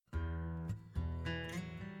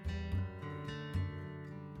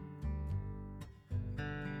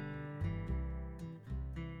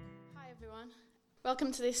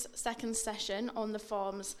Welcome to this second session on the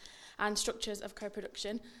forms and structures of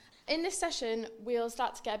co-production. In this session, we'll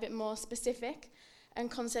start to get a bit more specific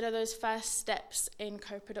and consider those first steps in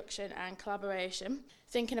co-production and collaboration,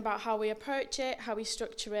 thinking about how we approach it, how we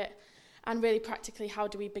structure it, and really practically how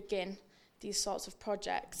do we begin these sorts of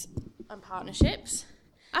projects and partnerships.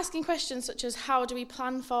 Asking questions such as how do we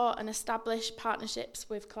plan for and establish partnerships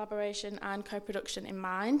with collaboration and co-production in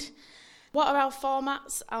mind? What are our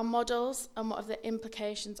formats, our models, and what are the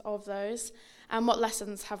implications of those? And what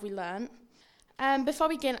lessons have we learned? Before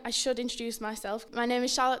we begin, I should introduce myself. My name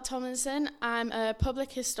is Charlotte Tomlinson. I'm a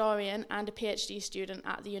public historian and a PhD student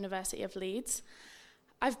at the University of Leeds.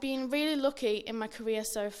 I've been really lucky in my career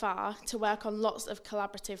so far to work on lots of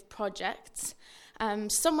collaborative projects.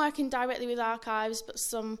 Some working directly with archives, but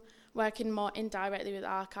some working more indirectly with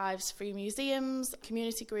archives through museums,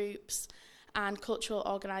 community groups, and cultural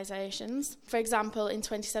organisations. For example, in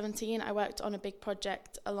 2017, I worked on a big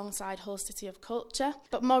project alongside Hull City of Culture.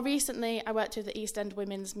 But more recently, I worked with the East End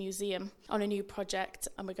Women's Museum on a new project,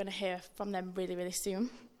 and we're going to hear from them really, really soon.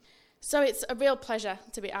 So it's a real pleasure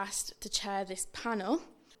to be asked to chair this panel.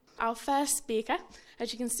 Our first speaker,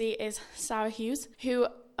 as you can see, is Sarah Hughes, who,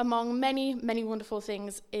 among many, many wonderful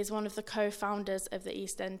things, is one of the co-founders of the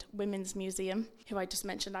East End Women's Museum, who I just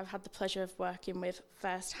mentioned I've had the pleasure of working with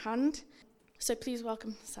firsthand. So please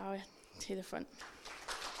welcome Sarah to the front.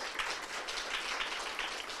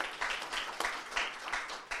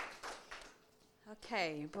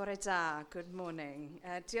 Okay, bore da, good morning.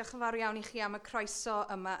 Diolch yn fawr iawn I chi am y croeso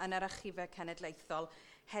yma yn yr Archifau Cenedlaethol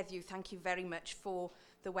heddiw. Thank you very much for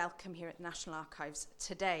the welcome here at National Archives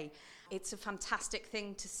today. It's a fantastic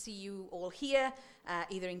thing to see you all here,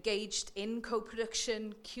 either engaged in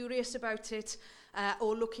co-production, curious about it,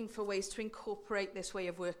 or looking for ways to incorporate this way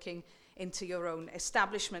of working into your own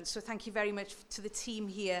establishment. So thank you very much to the team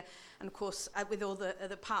here, and of course with all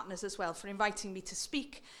the partners as well, for inviting me to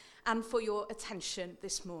speak and for your attention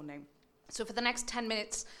this morning. So for the next 10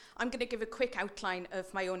 minutes, I'm going to give a quick outline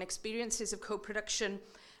of my own experiences of co-production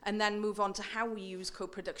and then move on to how we use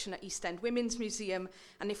co-production at East End Women's Museum,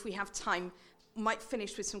 and if we have time, might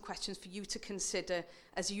finish with some questions for you to consider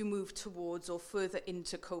as you move towards or further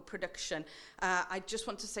into co-production. I just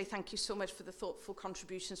want to say thank you so much for the thoughtful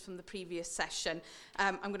contributions from the previous session.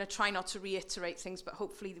 I'm going to try not to reiterate things, but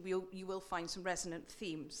hopefully you will find some resonant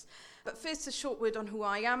themes. But first, a short word on who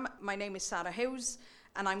I am. My name is Sarah Hughes,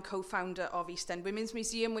 and I'm co-founder of East End Women's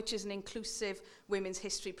Museum, which is an inclusive women's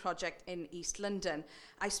history project in East London.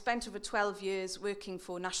 I spent over 12 years working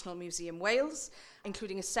for National Museum Wales,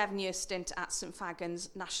 including a 7-year stint at St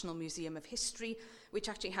Fagans National Museum of History, which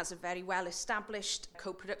actually has a very well-established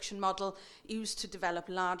co-production model used to develop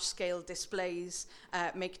large-scale displays,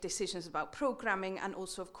 make decisions about programming, and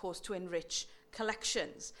also, of course, to enrich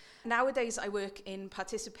collections. Nowadays, I work in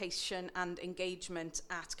participation and engagement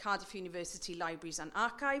at Cardiff University Libraries and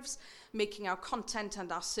Archives, making our content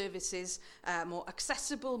and our services more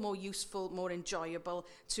accessible, more useful, more enjoyable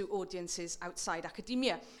to audiences outside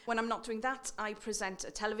academia. When I'm not doing that, I present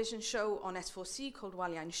a television show on S4C called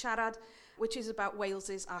Waliau'n Siarad, which is about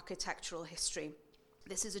Wales's architectural history.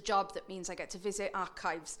 This is a job that means I get to visit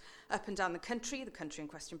archives up and down the country in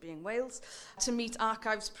question being Wales, to meet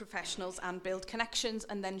archives professionals and build connections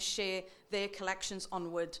and then share their collections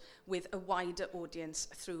onward with a wider audience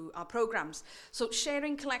through our programmes. So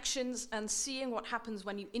sharing collections and seeing what happens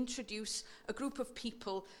when you introduce a group of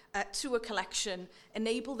people to a collection,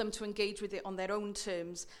 enable them to engage with it on their own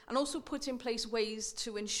terms, and also put in place ways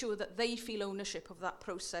to ensure that they feel ownership of that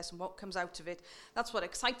process and what comes out of it. That's what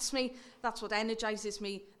excites me, that's what energises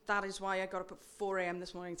me. That is why I got up at 4 a.m.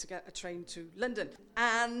 this morning to get a train to London.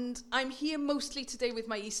 And I'm here mostly today with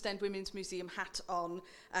my East End Women's Museum hat on,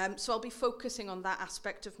 so I'll be focusing on that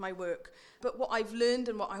aspect of my work. But what I've learned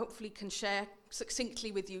and what I hopefully can share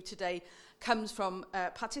succinctly with you today comes from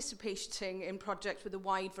participating in projects with a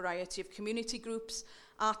wide variety of community groups,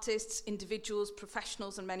 artists, individuals,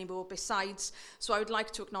 professionals, and many more besides. So I would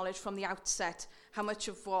like to acknowledge from the outset how much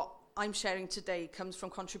of what I'm sharing today comes from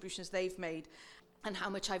contributions they've made, and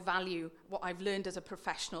how much I value what I've learned as a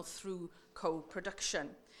professional through co-production.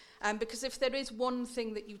 Because if there is one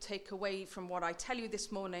thing that you take away from what I tell you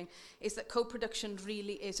this morning, is that co-production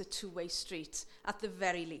really is a two-way street, at the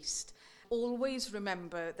very least. Always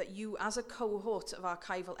remember that you, as a cohort of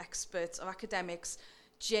archival experts, of academics,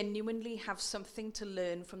 genuinely have something to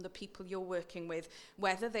learn from the people you're working with,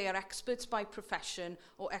 whether they are experts by profession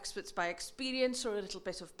or experts by experience or a little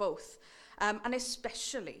bit of both. And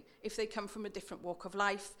especially if they come from a different walk of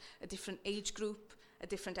life, a different age group, a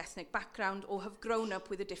different ethnic background, or have grown up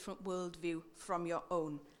with a different worldview from your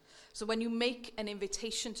own. So when you make an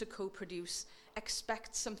invitation to co-produce,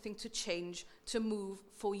 expect something to change, to move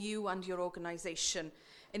for you and your organisation.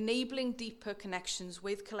 Enabling deeper connections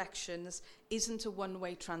with collections isn't a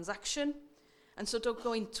one-way transaction. And so don't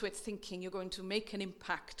go into it thinking you're going to make an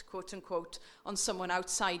impact, quote unquote, on someone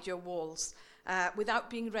outside your walls without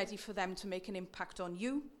being ready for them to make an impact on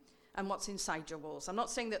you and what's inside your walls. I'm not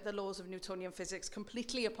saying that the laws of Newtonian physics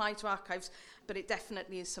completely apply to archives, but it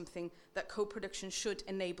definitely is something that co-production should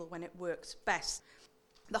enable when it works best.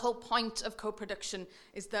 The whole point of co-production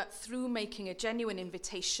is that through making a genuine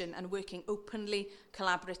invitation and working openly,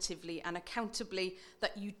 collaboratively and accountably,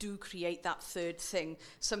 that you do create that third thing,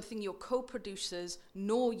 something your co-producers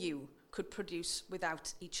nor you could produce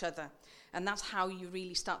without each other. And that's how you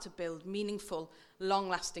really start to build meaningful,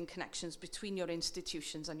 long-lasting connections between your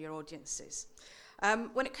institutions and your audiences.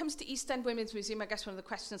 When it comes to East End Women's Museum, I guess one of the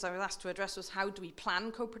questions I was asked to address was, how do we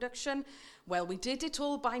plan co-production? Well, we did it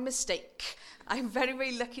all by mistake. I'm very,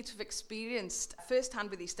 very lucky to have experienced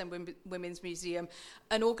firsthand with East End Women's Museum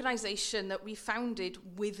an organisation that we founded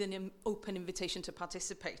with an open invitation to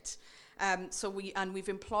participate. We've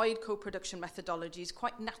employed co-production methodologies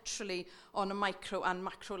quite naturally on a micro and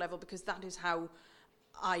macro level, because that is how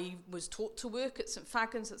I was taught to work at St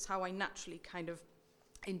Fagans. That's how I naturally kind of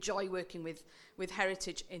enjoy working with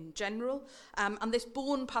heritage in general. And this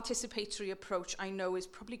born participatory approach, I know, is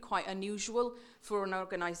probably quite unusual for an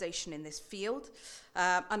organisation in this field.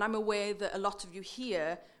 And I'm aware that a lot of you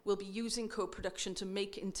here will be using co-production to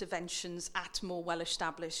make interventions at more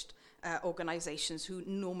well-established organisations who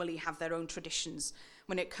normally have their own traditions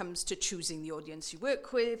when it comes to choosing the audience you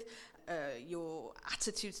work with, your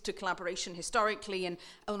attitudes to collaboration historically, and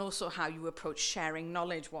also how you approach sharing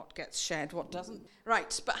knowledge, what gets shared, what doesn't.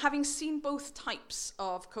 Right, but having seen both types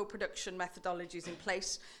of co-production methodologies in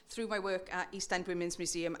place through my work at East End Women's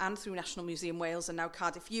Museum and through National Museum Wales and now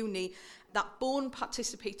Cardiff Uni, that born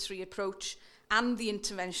participatory approach and the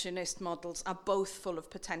interventionist models are both full of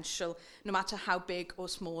potential, no matter how big or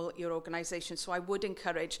small your organisation. So I would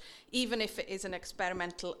encourage, even if it is an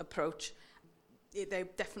experimental approach, they're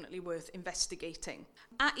definitely worth investigating.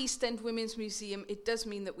 At East End Women's Museum, it does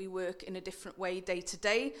mean that we work in a different way day to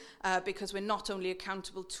day, because we're not only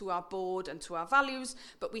accountable to our board and to our values,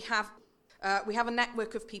 but we have a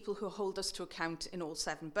network of people who hold us to account in all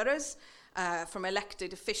 7 boroughs. From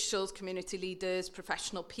elected officials, community leaders,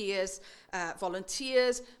 professional peers,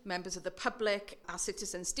 volunteers, members of the public, our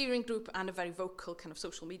citizen steering group, and a very vocal kind of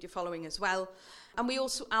social media following as well. And we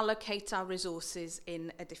also allocate our resources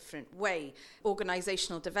in a different way.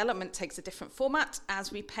 Organisational development takes a different format,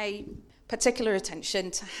 as we pay particular attention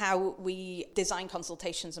to how we design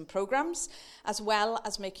consultations and programmes, as well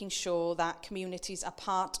as making sure that communities are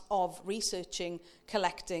part of researching,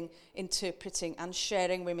 collecting, interpreting and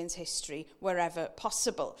sharing women's history wherever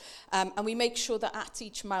possible. And we make sure that at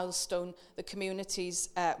each milestone, the communities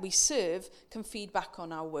we serve can feed back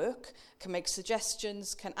on our work, can make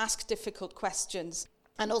suggestions, can ask difficult questions,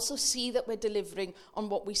 and also see that we're delivering on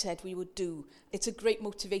what we said we would do. It's a great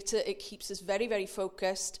motivator. It keeps us very, very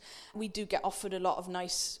focused. We do get offered a lot of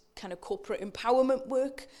nice kind of corporate empowerment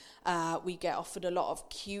work. We get offered a lot of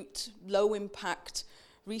cute, low-impact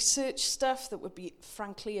research stuff that would be,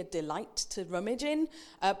 frankly, a delight to rummage in.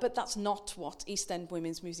 But that's not what East End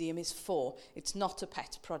Women's Museum is for. It's not a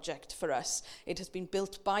pet project for us. It has been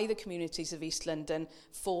built by the communities of East London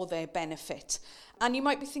for their benefit. And you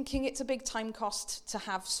might be thinking it's a big time cost to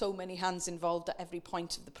have so many hands involved at every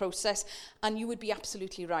point of the process, and you would be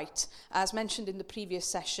absolutely right. As mentioned in the previous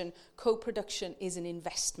session, co-production is an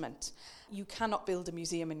investment. You cannot build a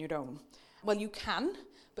museum on your own. Well, you can,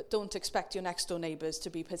 but don't expect your next door neighbours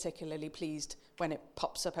to be particularly pleased when it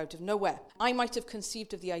pops up out of nowhere. I might have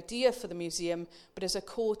conceived of the idea for the museum, but as a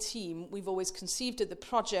core team, we've always conceived of the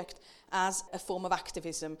project as a form of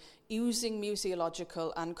activism, using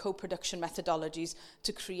museological and co-production methodologies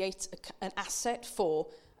to create an asset for,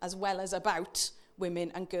 as well as about,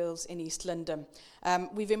 women and girls in East London.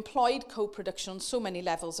 We've employed co-production on so many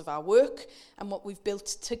levels of our work, and what we've built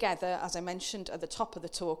together, as I mentioned at the top of the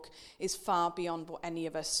talk, is far beyond what any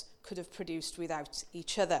of us could have produced without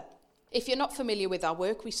each other. If you're not familiar with our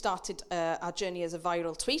work, we started our journey as a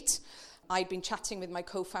viral tweet. I'd been chatting with my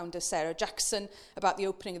co-founder Sarah Jackson about the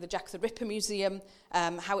opening of the Jack the Ripper Museum,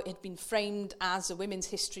 how it had been framed as a women's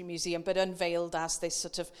history museum but unveiled as this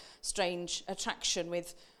sort of strange attraction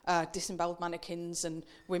with disemboweled mannequins and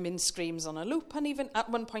women's screams on a loop, and even at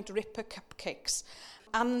one point Ripper cupcakes.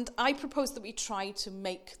 And I proposed that we try to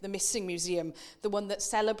make the missing museum the one that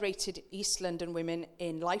celebrated East London women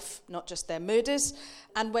in life, not just their murders.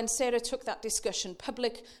 And when Sarah took that discussion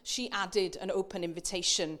public, she added an open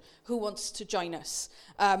invitation. Who wants to join us?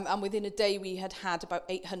 And within a day, we had about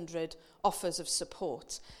 800 offers of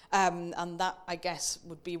support. And that, I guess,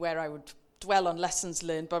 would be where I would dwell on lessons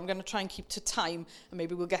learned. But I'm going to try and keep to time, and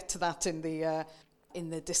maybe we'll get to that in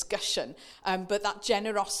the discussion. But that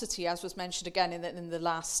generosity, as was mentioned again in the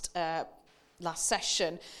last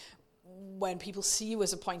session, when people see you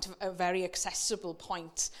as a very accessible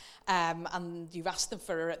point, and you've asked them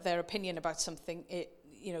for their opinion about something,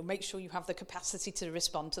 make sure you have the capacity to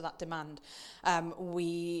respond to that demand.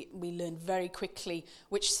 We learned very quickly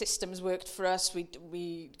which systems worked for us.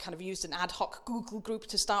 We kind of used an ad hoc Google group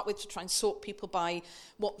to start with to try and sort people by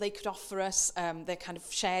what they could offer us, their kind of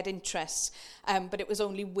shared interests. But it was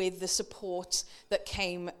only with the support that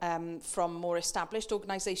came from more established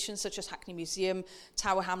organisations such as Hackney Museum,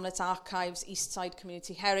 Tower Hamlets Archives, Eastside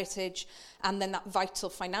Community Heritage, and then that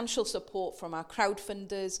vital financial support from our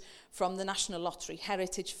crowdfunders, from the National Lottery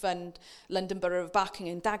Heritage Fund, London Borough of Barking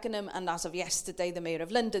and Dagenham, and as of yesterday, the Mayor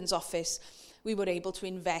of London's office. We were able to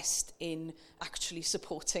invest in actually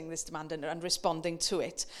supporting this demand and responding to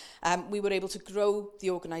it. We were able to grow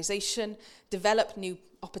the organisation, develop new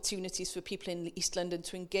opportunities for people in East London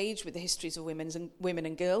to engage with the histories of women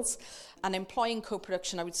and girls, and employing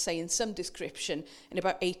co-production, I would say, in some description, in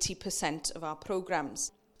about 80% of our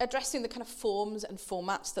programmes. Addressing the kind of forms and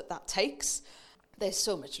formats that takes. There's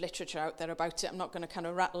so much literature out there about it. I'm not going to kind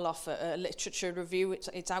of rattle off a literature review.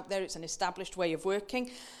 It's out there. It's an established way of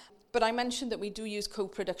working. But I mentioned that we do use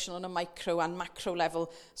co-production on a micro and macro level,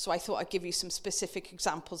 so I thought I'd give you some specific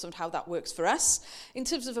examples of how that works for us. In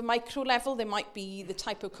terms of a micro level, there might be the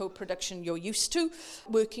type of co-production you're used to,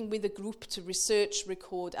 working with a group to research,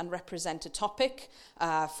 record and represent a topic.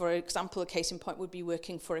 For example, a case in point would be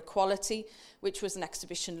Working for Equality, which was an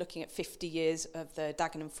exhibition looking at 50 years of the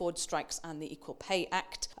Dagenham Ford strikes and the Equal Pay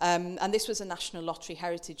Act. And this was a National Lottery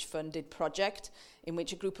Heritage funded project in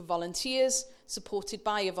which a group of volunteers, supported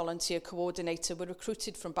by a volunteer coordinator, were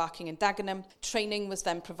recruited from Barking and Dagenham. Training was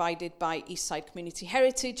then provided by Eastside Community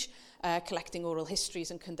Heritage, collecting oral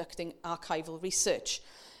histories and conducting archival research.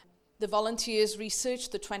 The volunteers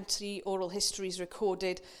researched the 20 oral histories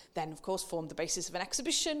recorded, then of course formed the basis of an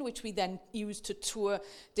exhibition, which we then used to tour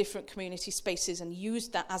different community spaces and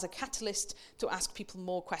used that as a catalyst to ask people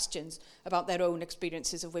more questions about their own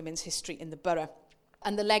experiences of women's history in the borough.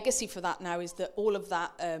 And the legacy for that now is that all of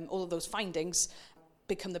those findings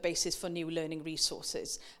become the basis for new learning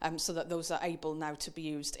resources, so that those are able now to be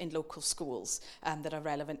used in local schools that are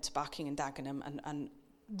relevant to Barking and Dagenham and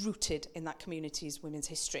rooted in that community's women's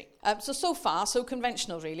history. So far, so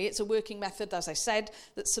conventional really. It's a working method, as I said,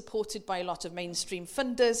 that's supported by a lot of mainstream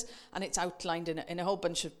funders, and it's outlined in a whole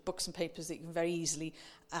bunch of books and papers that you can very easily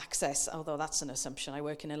access, although that's an assumption. I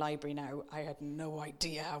work in a library now. I had no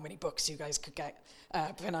idea how many books you guys could get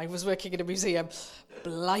when I was working in a museum.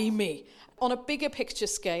 Blimey. On a bigger picture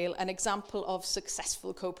scale, an example of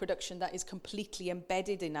successful co-production that is completely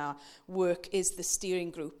embedded in our work is the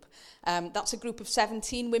steering group. That's a group of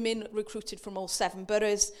 17 women recruited from all 7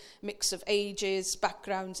 boroughs, mix of ages,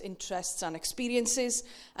 backgrounds, interests and experiences,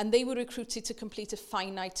 and they were recruited to complete a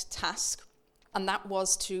finite task, and that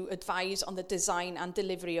was to advise on the design and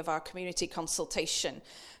delivery of our community consultation.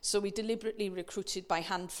 So we deliberately recruited by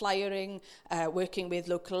hand flyering, working with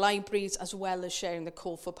local libraries, as well as sharing the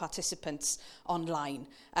call for participants online.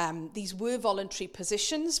 These were voluntary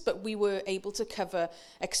positions, but we were able to cover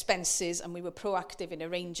expenses, and we were proactive in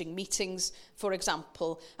arranging meetings, for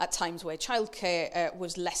example, at times where childcare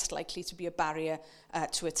was less likely to be a barrier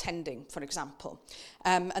to attending, for example.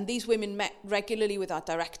 And these women met regularly with our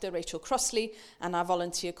director, Rachel Crossley, and our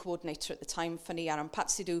volunteer coordinator at the time, Fanny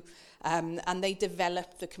Arampatsidou, and they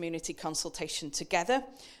developed the community consultation together.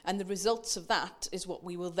 And the results of that is what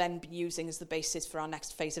we will then be using as the basis for our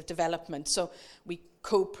next phase of development. So we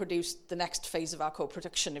co-produced the next phase of our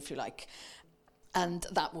co-production, if you like. And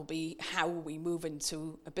that will be how we move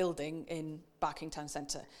into a building in Barking Town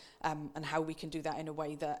Centre, and how we can do that in a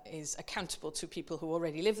way that is accountable to people who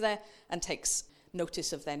already live there and takes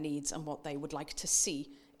notice of their needs and what they would like to see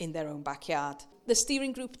in their own backyard. The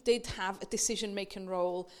steering group did have a decision-making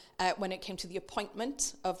role when it came to the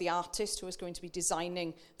appointment of the artist who was going to be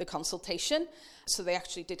designing the consultation. So they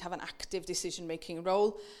actually did have an active decision-making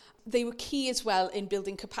role. They were key as well in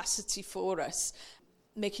building capacity for us,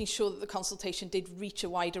 making sure that the consultation did reach a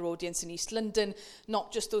wider audience in East London,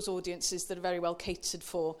 not just those audiences that are very well catered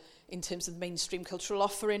for in terms of the mainstream cultural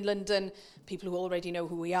offer in London, people who already know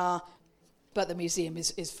who we are, but the museum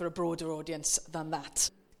is for a broader audience than that.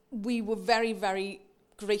 We were very, very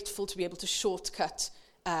grateful to be able to shortcut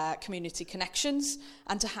community connections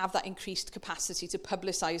and to have that increased capacity to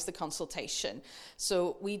publicise the consultation.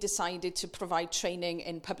 So we decided to provide training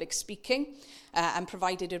in public speaking and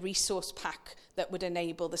provided a resource pack that would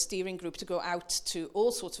enable the steering group to go out to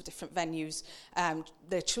all sorts of different venues,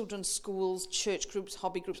 their children's schools, church groups,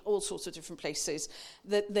 hobby groups, all sorts of different places,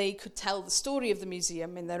 that they could tell the story of the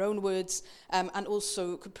museum in their own words and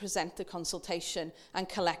also could present the consultation and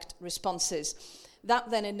collect responses.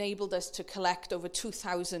 That then enabled us to collect over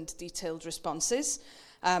 2,000 detailed responses,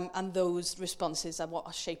 and those responses are what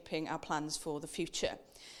are shaping our plans for the future.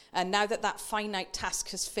 And now that that finite task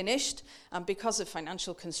has finished, and because of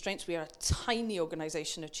financial constraints, we are a tiny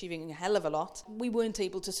organisation achieving a hell of a lot, we weren't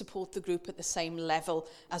able to support the group at the same level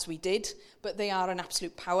as we did, but they are an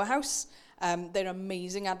absolute powerhouse. They're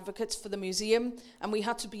amazing advocates for the museum, and we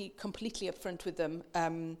had to be completely upfront with them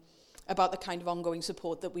about the kind of ongoing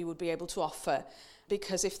support that we would be able to offer.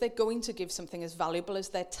 Because if they're going to give something as valuable as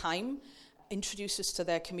their time, introduce us to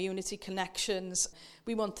their community connections,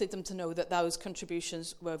 we wanted them to know that those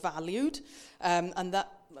contributions were valued, and that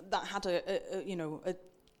had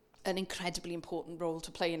an incredibly important role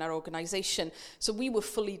to play in our organisation. So we were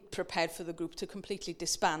fully prepared for the group to completely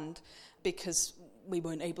disband because we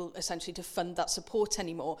weren't able essentially to fund that support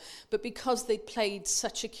anymore. But because they played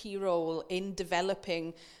such a key role in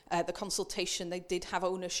developing the consultation, they did have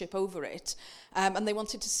ownership over it, and they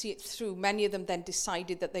wanted to see it through. Many of them then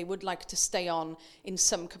decided that they would like to stay on in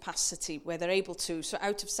some capacity where they're able to. So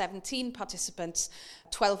out of 17 participants,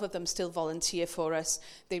 12 of them still volunteer for us.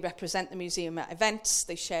 They represent the museum at events,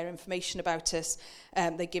 they share information about us,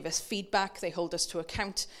 they give us feedback, they hold us to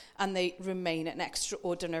account, and they remain an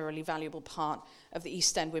extraordinarily valuable part of the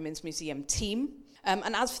East End Women's Museum team.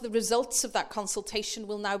 And as for the results of that consultation,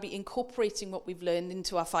 we'll now be incorporating what we've learned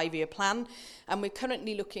into our 5-year plan. And we're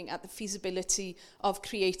currently looking at the feasibility of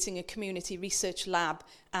creating a community research lab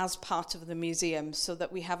as part of the museum so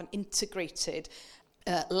that we have an integrated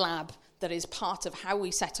lab that is part of how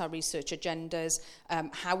we set our research agendas,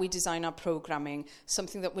 how we design our programming,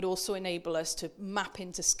 something that would also enable us to map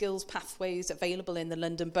into skills pathways available in the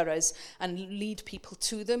London boroughs and lead people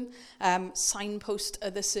to them, signpost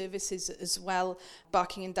other services as well.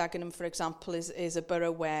 Barking and Dagenham, for example, is a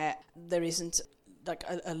borough where there isn't like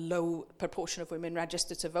a low proportion of women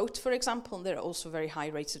registered to vote, for example, and there are also very high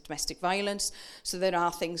rates of domestic violence. So there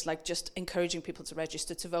are things like just encouraging people to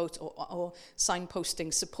register to vote or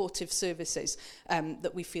signposting supportive services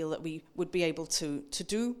that we feel that we would be able to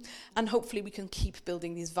do. And hopefully we can keep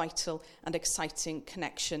building these vital and exciting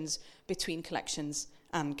connections between collections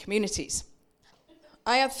and communities.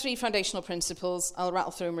 I have 3 foundational principles. I'll rattle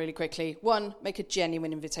through them really quickly. 1, make a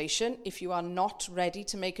genuine invitation. If you are not ready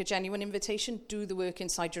to make a genuine invitation, do the work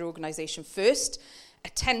inside your organisation first.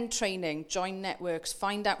 Attend training, join networks,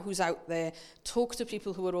 find out who's out there, talk to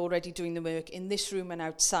people who are already doing the work in this room and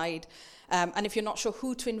outside. And if you're not sure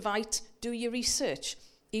who to invite, do your research.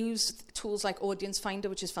 Use tools like Audience Finder,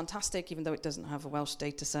 which is fantastic, even though it doesn't have a Welsh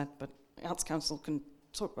data set, but Arts Council can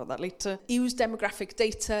talk about that later. Use demographic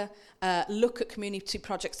data, look at community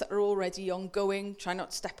projects that are already ongoing, try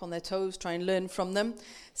not to step on their toes, try and learn from them.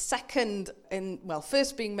 Second,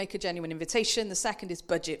 first being make a genuine invitation. The second is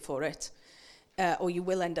budget for it, or you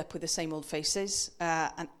will end up with the same old faces,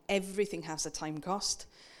 and everything has a time cost,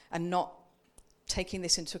 and not taking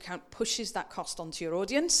this into account pushes that cost onto your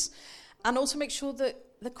audience. And also make sure that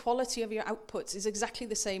the quality of your outputs is exactly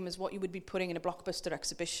the same as what you would be putting in a blockbuster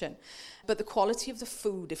exhibition. But the quality of the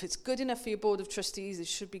food, if it's good enough for your board of trustees, it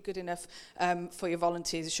should be good enough for your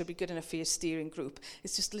volunteers, it should be good enough for your steering group.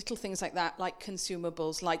 It's just little things like that, like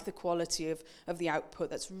consumables, like the quality of the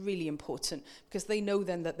output, that's really important, because they know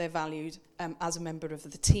then that they're valued as a member of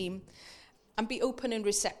the team. And be open and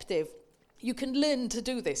receptive. You can learn to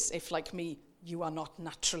do this if, like me, you are not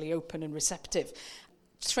naturally open and receptive.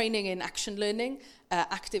 Training in action learning,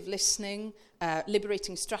 active listening,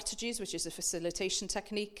 liberating strategies, which is a facilitation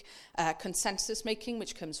technique, consensus making,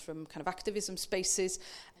 which comes from kind of activism spaces.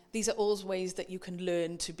 These are all ways that you can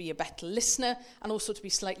learn to be a better listener and also to be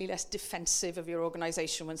slightly less defensive of your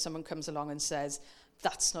organisation when someone comes along and says,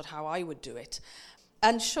 that's not how I would do it.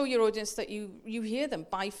 And show your audience that you hear them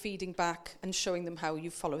by feeding back and showing them how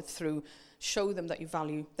you followed through. Show them that you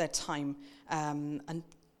value their time and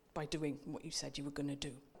by doing what you said you were going to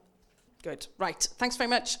do. Good. Right. Thanks very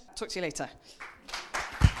much. Talk to you later.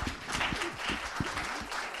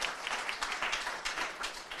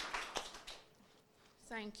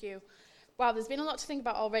 Thank you. Wow, there's been a lot to think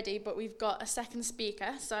about already, but we've got a second speaker.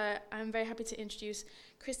 So I'm very happy to introduce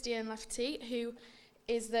Christian Lafferty, who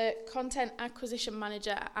is the Content Acquisition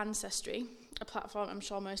Manager at Ancestry, a platform I'm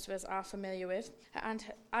sure most of us are familiar with. At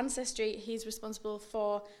Ancestry, he's responsible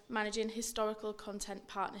for managing historical content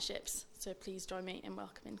partnerships. So please join me in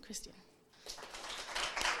welcoming Christian.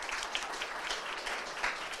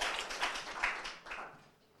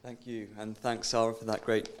 Thank you, and thanks, Sarah, for that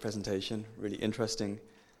great presentation. Really interesting.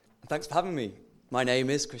 And thanks for having me. My name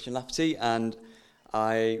is Christian Lafferty, and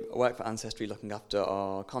I work for Ancestry looking after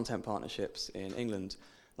our content partnerships in England.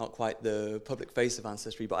 Not quite the public face of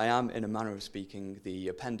Ancestry, but I am, in a manner of speaking, the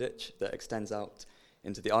appendage that extends out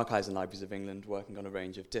into the archives and libraries of England, working on a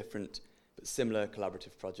range of different but similar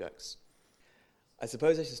collaborative projects. I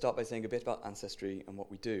suppose I should start by saying a bit about Ancestry and what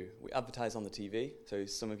we do. We advertise on the TV, so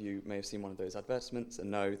some of you may have seen one of those advertisements and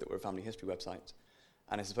know that we're a family history website.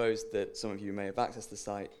 And I suppose that some of you may have accessed the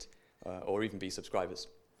site or even be subscribers.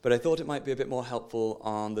 But I thought it might be a bit more helpful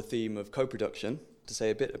on the theme of co-production to say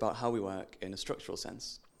a bit about how we work in a structural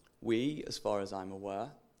sense. We, as far as I'm aware,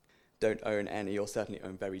 don't own any, or certainly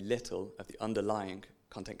own very little, of the underlying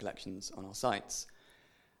content collections on our sites.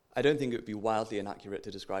 I don't think it would be wildly inaccurate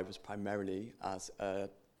to describe us primarily as a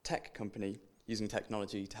tech company using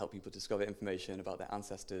technology to help people discover information about their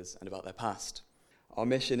ancestors and about their past. Our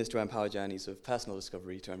mission is to empower journeys of personal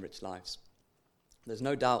discovery to enrich lives. There's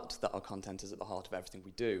no doubt that our content is at the heart of everything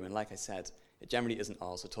we do, and like I said, it generally isn't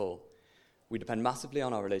ours at all. We depend massively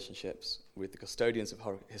on our relationships with the custodians of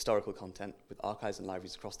historical content, with archives and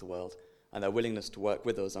libraries across the world, and their willingness to work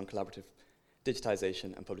with us on collaborative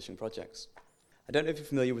digitization and publishing projects. I don't know if you're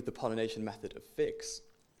familiar with the pollination method of figs.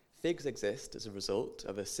 Figs exist as a result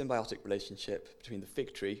of a symbiotic relationship between the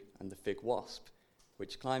fig tree and the fig wasp,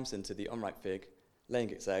 which climbs into the unripe fig,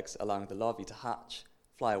 laying its eggs, allowing the larvae to hatch,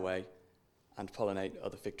 fly away, and pollinate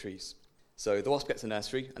other fig trees. So the wasp gets a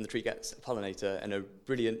nursery and the tree gets a pollinator in a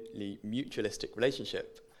brilliantly mutualistic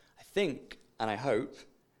relationship. I think, and I hope,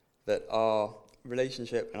 that our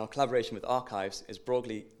relationship and our collaboration with archives is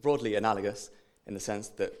broadly analogous in the sense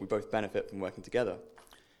that we both benefit from working together.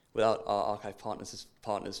 Without our archive partners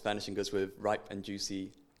furnishing us with ripe and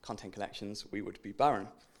juicy content collections, we would be barren.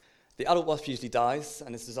 The adult wasp usually dies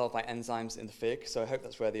and is dissolved by enzymes in the fig, so I hope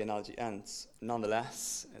that's where the analogy ends.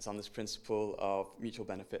 Nonetheless, it's on this principle of mutual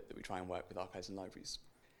benefit that we try and work with archives and libraries.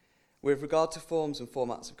 With regard to forms and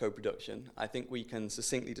formats of co-production, I think we can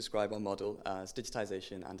succinctly describe our model as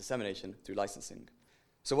digitization and dissemination through licensing.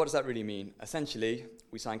 So what does that really mean? Essentially,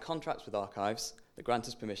 we sign contracts with archives that grant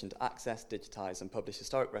us permission to access, digitize, and publish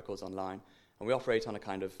historic records online, and we operate on a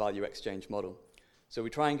kind of value exchange model. So we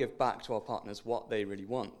try and give back to our partners what they really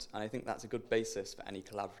want, and I think that's a good basis for any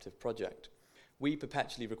collaborative project. We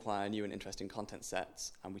perpetually require new and interesting content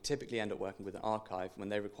sets, and we typically end up working with an archive when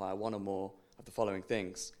they require one or more of the following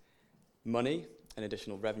things: money, an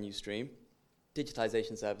additional revenue stream,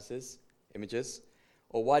 digitization services, images,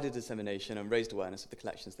 or wider dissemination and raised awareness of the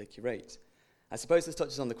collections they curate. I suppose this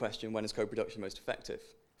touches on the question, when is co-production most effective?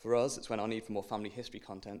 For us, it's when our need for more family history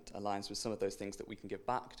content aligns with some of those things that we can give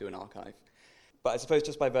back to an archive. But I suppose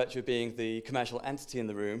just by virtue of being the commercial entity in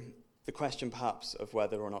the room, the question perhaps of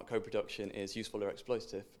whether or not co-production is useful or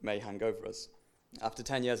exploitative may hang over us. After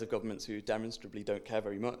 10 years of governments who demonstrably don't care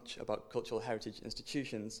very much about cultural heritage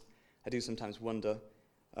institutions, I do sometimes wonder,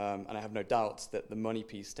 and I have no doubt that the money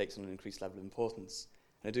piece takes on an increased level of importance.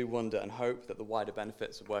 And I do wonder and hope that the wider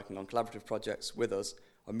benefits of working on collaborative projects with us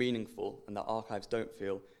are meaningful, and that archives don't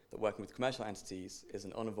feel that working with commercial entities is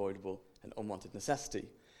an unavoidable and unwanted necessity,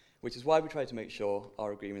 which is why we try to make sure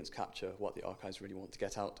our agreements capture what the archives really want to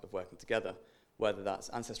get out of working together, whether that's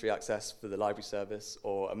ancestry access for the library service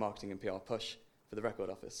or a marketing and PR push for the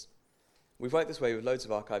record office. We've worked this way with loads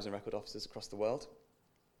of archives and record offices across the world.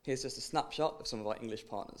 Here's just a snapshot of some of our English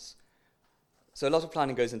partners. So a lot of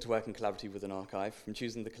planning goes into working collaboratively with an archive, from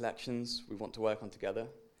choosing the collections we want to work on together,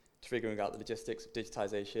 to figuring out the logistics of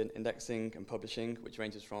digitization, indexing and publishing, which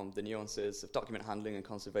ranges from the nuances of document handling and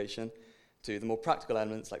conservation, to the more practical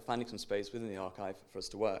elements like finding some space within the archive for us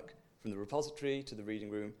to work, from the repository to the reading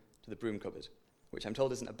room to the broom cupboard, which I'm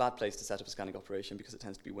told isn't a bad place to set up a scanning operation because it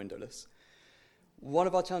tends to be windowless. One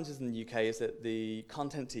of our challenges in the UK is that the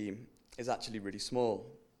content team is actually really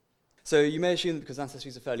small. So you may assume that because Ancestry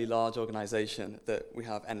is a fairly large organisation that we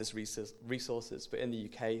have endless resources, but in the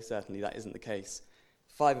UK, certainly that isn't the case.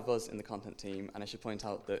 5 of us in the content team, and I should point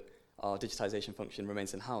out that our digitisation function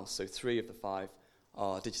remains in-house, so 3 of the 5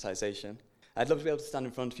 are digitisation. I'd love to be able to stand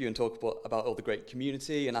in front of you and talk about all the great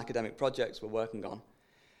community and academic projects we're working on.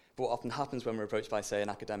 But what often happens when we're approached by, say, an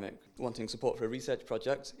academic wanting support for a research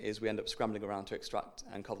project is we end up scrambling around to extract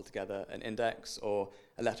and cobble together an index or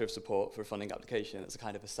a letter of support for a funding application as a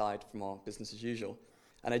kind of aside from our business as usual.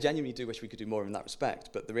 And I genuinely do wish we could do more in that respect,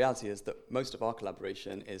 but the reality is that most of our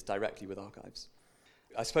collaboration is directly with archives.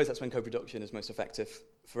 I suppose that's when co-production is most effective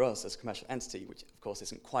for us as a commercial entity, which of course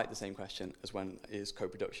isn't quite the same question as when is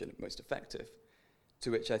co-production most effective.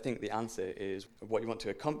 To which I think the answer is what you want to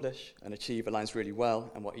accomplish and achieve aligns really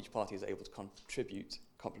well, and what each party is able to contribute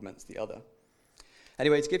complements the other.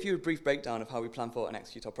 Anyway, to give you a brief breakdown of how we plan for and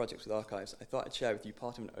execute our projects with archives, I thought I'd share with you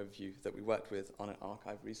part of an overview that we worked with on an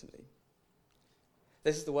archive recently.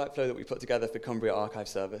 This is the workflow that we put together for Cumbria Archive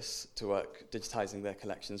Service to work digitising their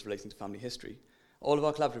collections relating to family history. All of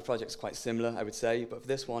our collaborative projects are quite similar, I would say, but for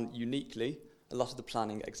this one, uniquely, a lot of the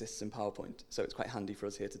planning exists in PowerPoint, so it's quite handy for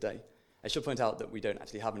us here today. I should point out that we don't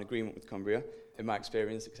actually have an agreement with Cumbria. In my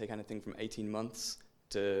experience, it can take anything from 18 months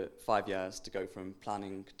to 5 years to go from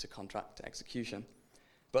planning to contract to execution.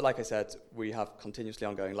 But like I said, we have continuously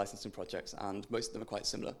ongoing licensing projects, and most of them are quite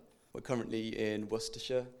similar. We're currently in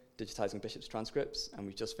Worcestershire, digitising Bishop's transcripts, and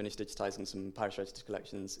we've just finished digitising some parish register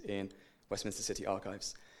collections in Westminster City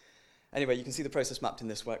Archives. Anyway, you can see the process mapped in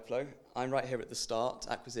this workflow. I'm right here at the start,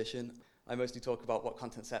 acquisition. I mostly talk about what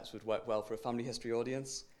content sets would work well for a family history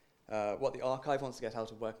audience, what the archive wants to get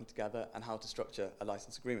out of working together, and how to structure a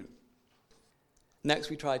license agreement. Next,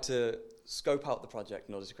 we try to scope out the project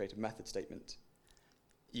in order to create a method statement.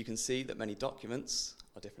 You can see that many documents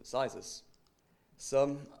are different sizes.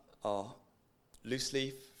 Some are loose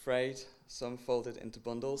leaf, frayed, some folded into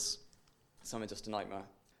bundles, some are just a nightmare.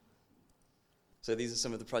 So these are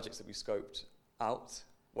some of the projects that we've scoped out,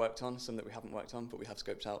 worked on, some that we haven't worked on, but we have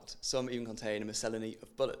scoped out. Some even contain a miscellany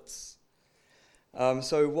of bullets.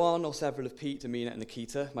 So one or several of Pete, Amina and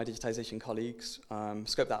Nikita, my digitisation colleagues,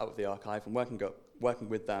 scoped that out with the archive and working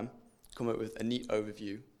with them, come up with a neat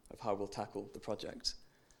overview of how we'll tackle the project.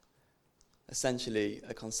 Essentially,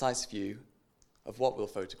 a concise view of what we'll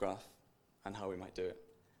photograph and how we might do it.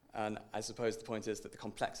 And I suppose the point is that the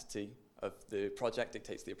complexity of the project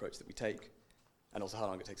dictates the approach that we take, and also how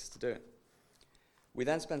long it takes us to do it. We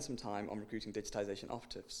then spend some time on recruiting digitisation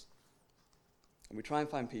operatives. And we try and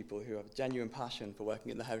find people who have a genuine passion for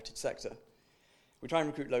working in the heritage sector. We try and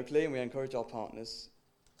recruit locally, and we encourage our partners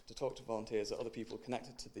to talk to volunteers or other people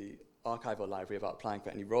connected to the archive or library about applying for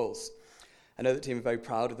any roles. I know the team are very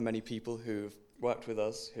proud of the many people who've worked with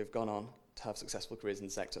us, who've gone on to have successful careers in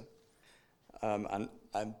the sector. And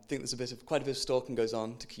I think there's quite a bit of stalking goes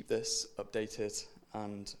on to keep this updated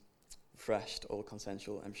and refreshed, all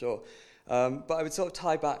consensual, I'm sure. But I would sort of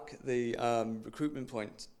tie back the recruitment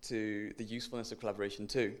point to the usefulness of collaboration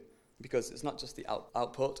too, because it's not just the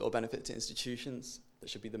output or benefit to institutions that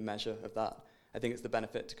should be the measure of that. I think it's the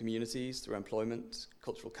benefit to communities through employment,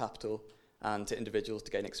 cultural capital, and to individuals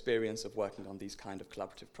to gain experience of working on these kind of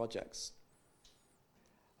collaborative projects.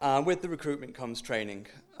 With the recruitment comes training.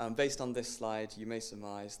 Based on this slide, you may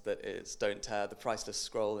surmise that it's don't tear the priceless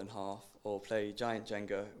scroll in half or play giant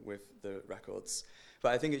Jenga with the records.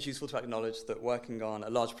 But I think it's useful to acknowledge that working on a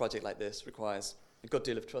large project like this requires a good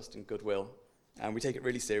deal of trust and goodwill, and we take it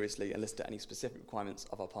really seriously and listen to any specific requirements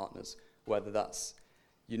of our partners, whether that's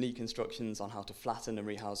unique instructions on how to flatten and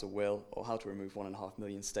rehouse a will or how to remove 1.5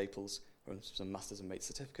 million staples from some masters and mates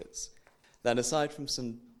certificates. Then aside from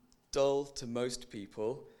some dull to most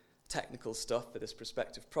people technical stuff for this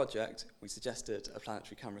prospective project, we suggested a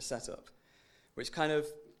planetary camera setup, which kind of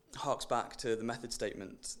harks back to the method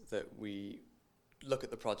statement that we look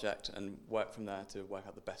at the project and work from there to work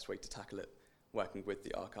out the best way to tackle it, working with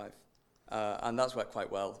the archive. And that's worked quite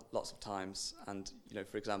well lots of times. And,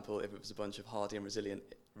 for example, if it was a bunch of hardy and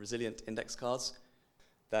resilient index cards,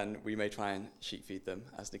 then we may try and sheet feed them,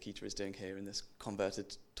 as Nikita is doing here in this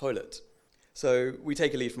converted toilet. So we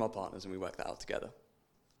take a lead from our partners and we work that out together.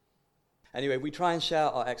 Anyway, we try and share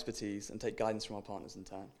our expertise and take guidance from our partners in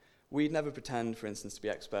turn. We'd never pretend, for instance, to be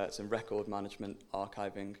experts in record management,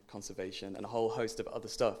 archiving, conservation, and a whole host of other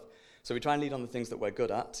stuff. So we try and lead on the things that we're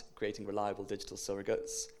good at, creating reliable digital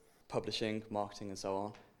surrogates, publishing, marketing, and so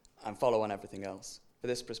on, and follow on everything else. For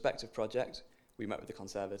this prospective project, we met with the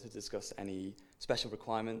conservator to discuss any special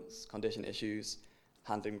requirements, condition issues,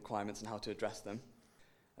 handling requirements, and how to address them.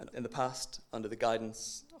 And in the past, under the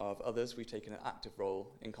guidance of others, we've taken an active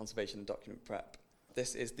role in conservation and document prep.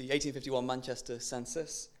 This is the 1851 Manchester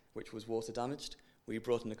census, which was water damaged. We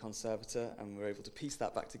brought in a conservator and we were able to piece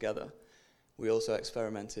that back together. We also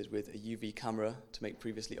experimented with a UV camera to make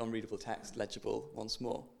previously unreadable text legible once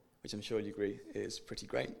more, which I'm sure you agree is pretty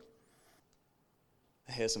great.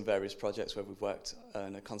 Here's some various projects where we've worked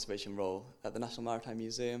in a conservation role at the National Maritime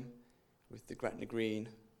Museum with the Gretna Green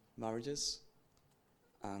marriages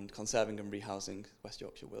and conserving and rehousing West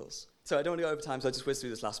Yorkshire wills. So I don't want to go over time, so I'll just whiz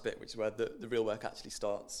through this last bit, which is where the real work actually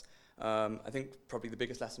starts. I think probably the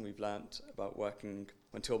biggest lesson we've learnt about working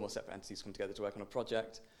when two or more separate entities come together to work on a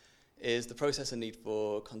project is the process and need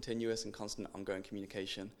for continuous and constant ongoing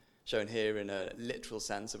communication, shown here in a literal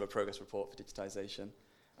sense of a progress report for digitisation.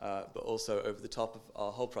 But also over the top of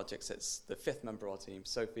our whole project sits the fifth member of our team,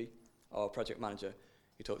 Sophie, our project manager,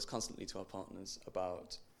 who talks constantly to our partners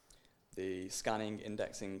about the scanning,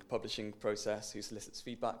 indexing, publishing process, who solicits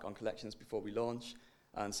feedback on collections before we launch,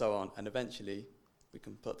 and so on. And eventually, we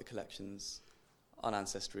can put the collections on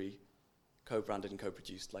Ancestry, co-branded and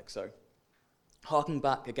co-produced like so. Harking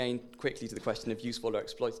back again quickly to the question of useful or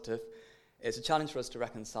exploitative, it's a challenge for us to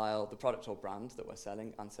reconcile the product or brand that we're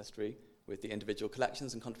selling, Ancestry, with the individual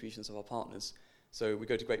collections and contributions of our partners. So we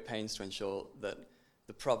go to great pains to ensure that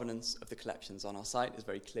the provenance of the collections on our site is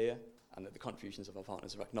very clear and that the contributions of our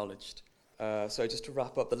partners are acknowledged. So just to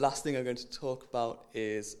wrap up, the last thing I'm going to talk about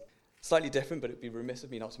is slightly different, but it would be remiss of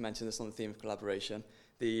me not to mention this on the theme of collaboration.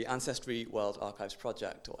 The Ancestry World Archives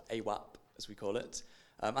Project, or AWAP as we call it.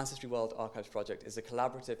 Ancestry World Archives Project is a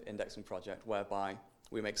collaborative indexing project whereby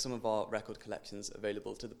we make some of our record collections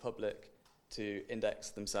available to the public to index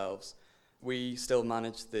themselves. We still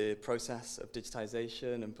manage the process of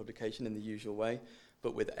digitization and publication in the usual way,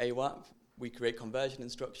 but with AWAP, we create conversion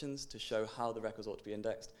instructions to show how the records ought to be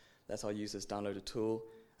indexed, let our users download a tool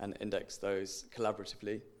and index those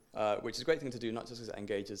collaboratively, which is a great thing to do, not just because it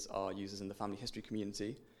engages our users in the family history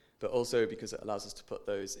community, but also because it allows us to put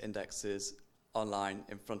those indexes online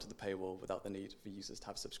in front of the paywall without the need for users to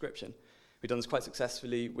have a subscription. We've done this quite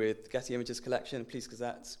successfully with Getty Images Collection, Police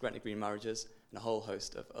Gazettes, Gretna Green Marriages, and a whole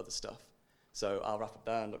host of other stuff. So I'll wrap up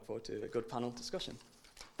there and look forward to a good panel discussion.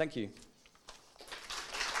 Thank you.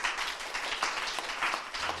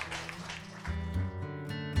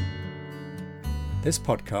 This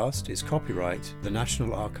podcast is copyright the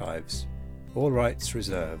National Archives. All rights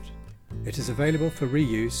reserved. It is available for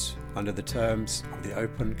reuse under the terms of the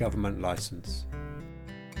Open Government Licence.